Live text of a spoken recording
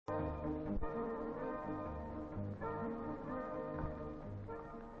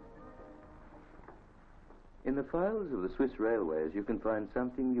In the files of the Swiss railways, you can find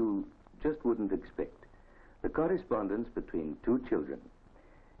something you just wouldn't expect. The correspondence between two children.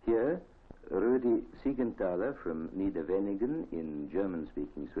 Here, Rudi Siegenthaler from Niederwenigen in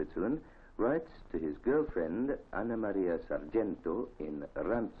German-speaking Switzerland writes to his girlfriend Anna Maria Sargento in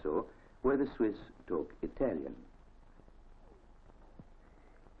Ranzo, where the Swiss talk Italian.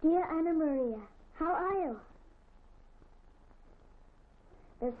 Dear Anna Maria, how are you?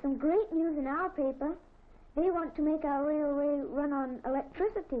 There's some great news in our paper. They want to make our railway run on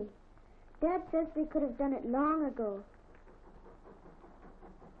electricity. Dad says they could have done it long ago.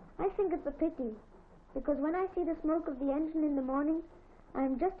 I think it's a pity, because when I see the smoke of the engine in the morning,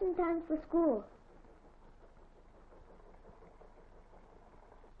 I'm just in time for school.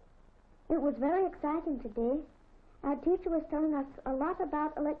 It was very exciting today. Our teacher was telling us a lot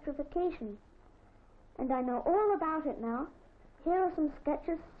about electrification, and I know all about it now. Here are some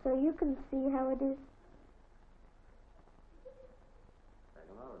sketches so you can see how it is.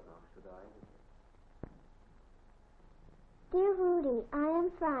 Dear Rudy, I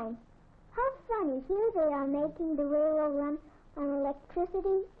am fine. How funny, here they are making the railroad run on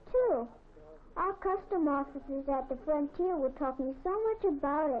electricity, too. Our custom officers at the frontier were talking so much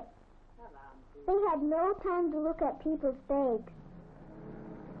about it. They had no time to look at people's bags.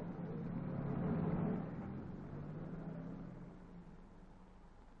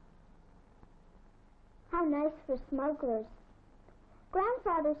 How nice for smugglers.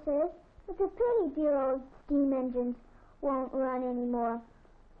 Grandfather says it's a pity dear old steam engines won't run anymore,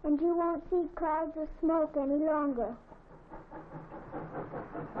 and you won't see clouds of smoke any longer.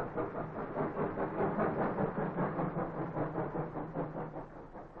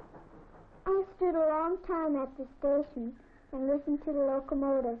 I stood a long time at the station and listened to the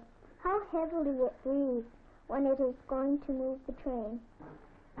locomotive. How heavily it breathes when it is going to move the train.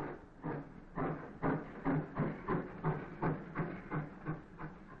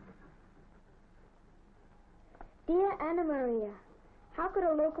 Dear Anna Maria, how could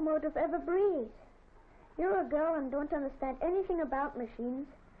a locomotive ever breathe? You're a girl and don't understand anything about machines,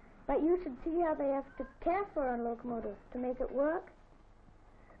 but you should see how they have to care for a locomotive to make it work.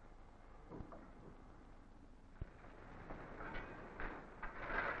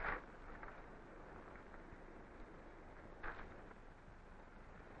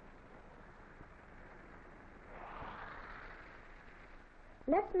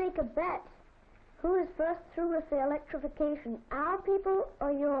 Let's make a bet. Who is first through with the electrification, our people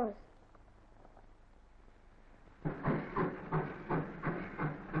or yours?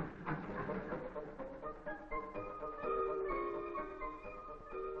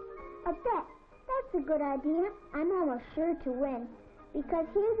 A bet. That's a good idea. I'm almost sure to win, because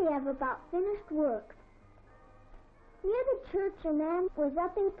here they have about finished work. Near the church, a man was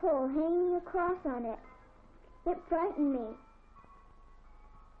up a pole hanging a cross on it. It frightened me.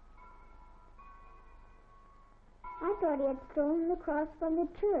 I thought he had stolen the cross from the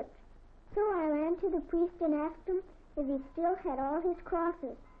church. So I ran to the priest and asked him if he still had all his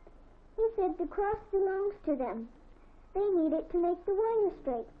crosses. He said the cross belongs to them. They need it to make the wire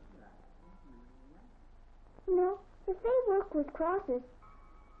straight. You know, if they work with crosses,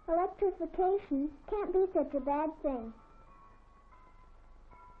 electrification can't be such a bad thing.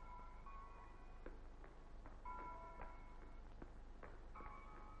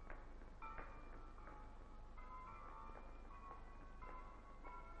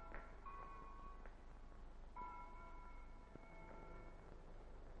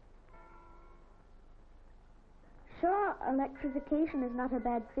 Sure, electrification is not a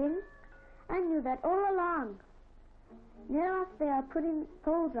bad thing. I knew that all along. Near us they are putting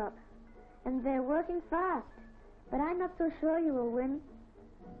poles up, and they're working fast. But I'm not so sure you will win.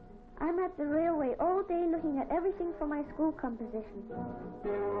 I'm at the railway all day looking at everything for my school composition.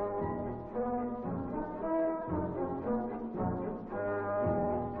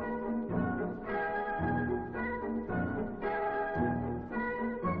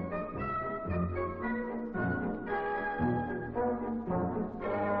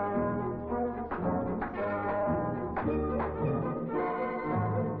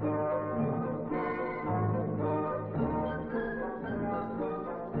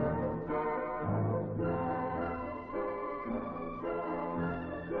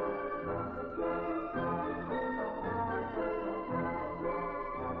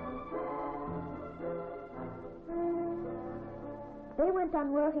 They went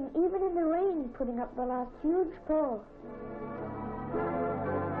on working even in the rain, putting up the last huge pole.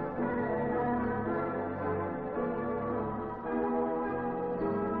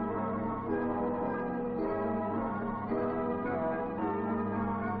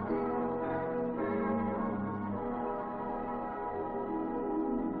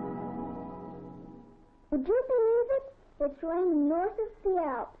 it's raining north of the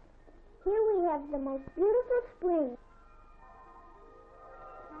Alps. Here we have the most beautiful spring.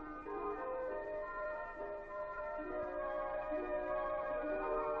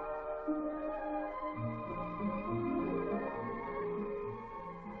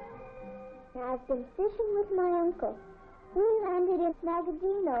 I've been fishing with my uncle. We landed in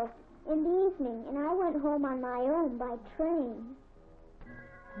Magadino in the evening, and I went home on my own by train.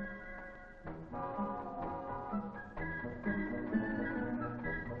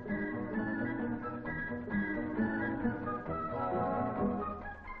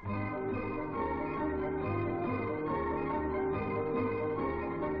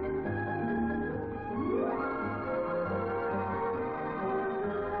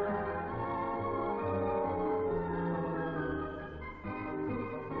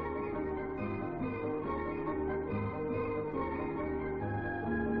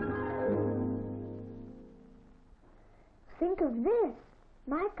 Think of this.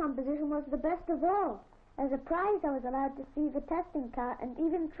 My composition was the best of all. As a prize, I was allowed to see the testing car and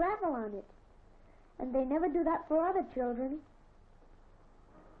even travel on it. And they never do that for other children.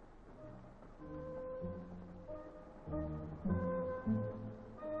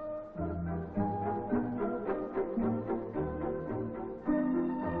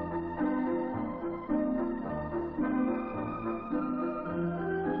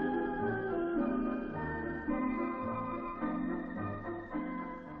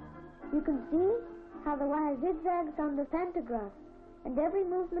 You can see how the wire zigzags on the pantograph, and every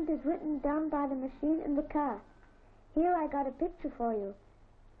movement is written down by the machine in the car. Here I got a picture for you.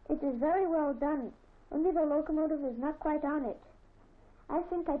 It is very well done, only the locomotive is not quite on it. I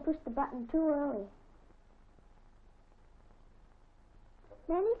think I pushed the button too early.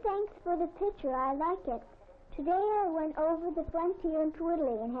 Many thanks for the picture. I like it. Today I went over the frontier into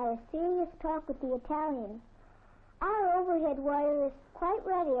Italy and had a serious talk with the Italians. Our overhead wire is quite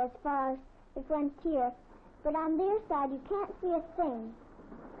ready as far as the frontier, but on their side you can't see a thing.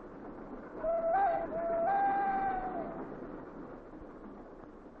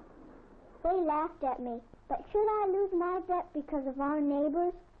 They laughed at me, but should I lose my bet because of our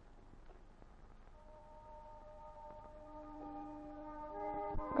neighbors?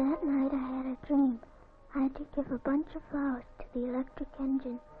 That night I had a dream. I had to give a bunch of flowers to the electric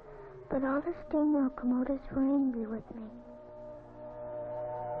engine, but all the steam locomotives were angry with me.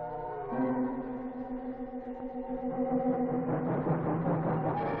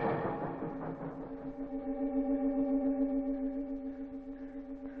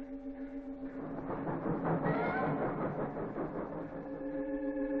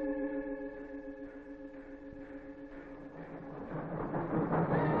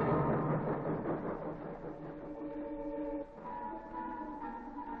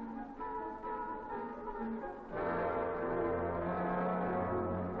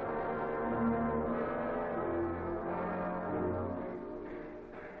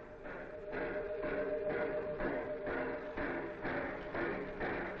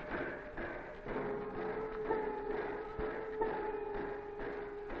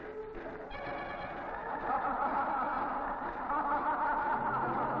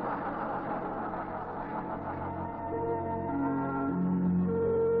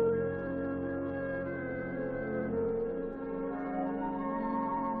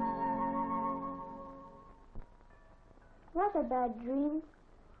 What a bad dream.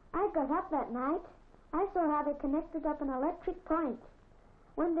 I got up that night. I saw how they connected up an electric point.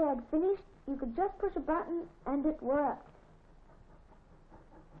 When they had finished, you could just push a button and it worked.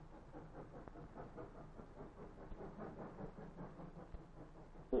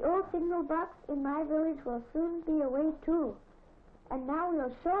 The old signal box in my village will soon be away too. And now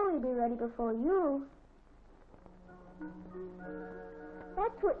we'll surely be ready before you.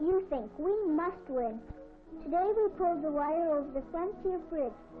 That's what you think. We must win. Today we pulled the wire over the frontier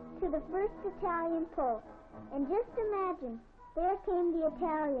bridge to the first Italian pole. And just imagine, there came the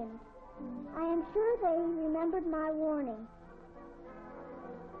Italians. I am sure they remembered my warning.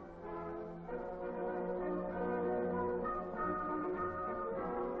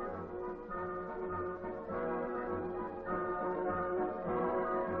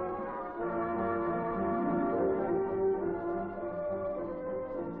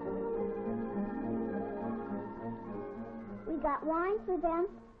 We got wine for them,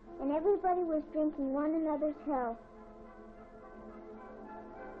 and everybody was drinking one another's health.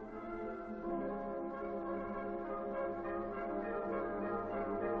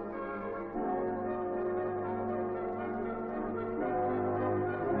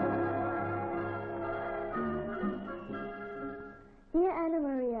 Dear Anna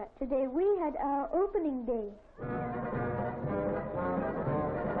Maria, today we had our opening day.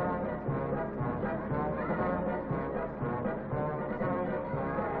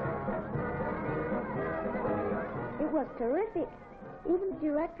 was terrific. Even the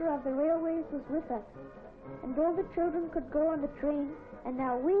director of the railways was with us. And all the children could go on the train, and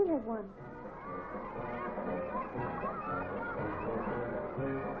now we have one.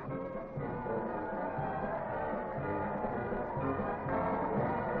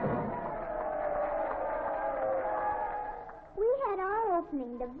 We had our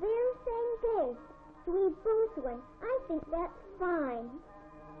opening the very same day. So we both went. I think that's fine.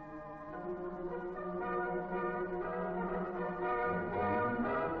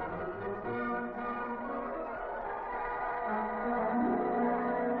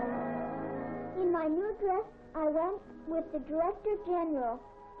 In my new dress, I went with the Director General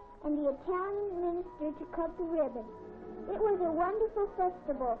and the Italian Minister to cut the ribbon. It was a wonderful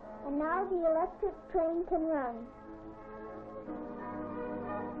festival, and now the electric train can run.